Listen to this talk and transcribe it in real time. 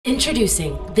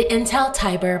Introducing the Intel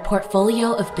Tiber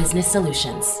portfolio of business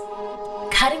solutions.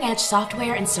 Cutting-edge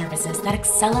software and services that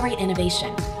accelerate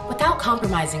innovation without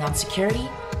compromising on security,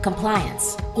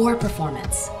 compliance, or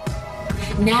performance.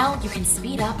 Now you can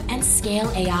speed up and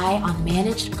scale AI on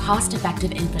managed,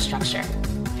 cost-effective infrastructure.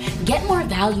 Get more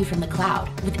value from the cloud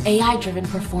with AI-driven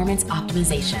performance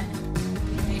optimization.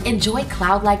 Enjoy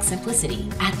cloud-like simplicity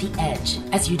at the edge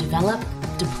as you develop,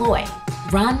 deploy,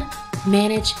 run,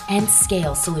 manage, and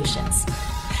scale solutions.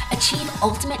 Achieve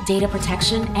ultimate data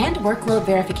protection and workload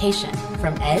verification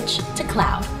from edge to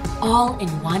cloud, all in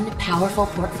one powerful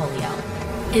portfolio.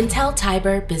 Intel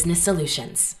Tiber Business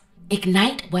Solutions.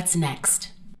 Ignite what's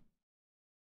next.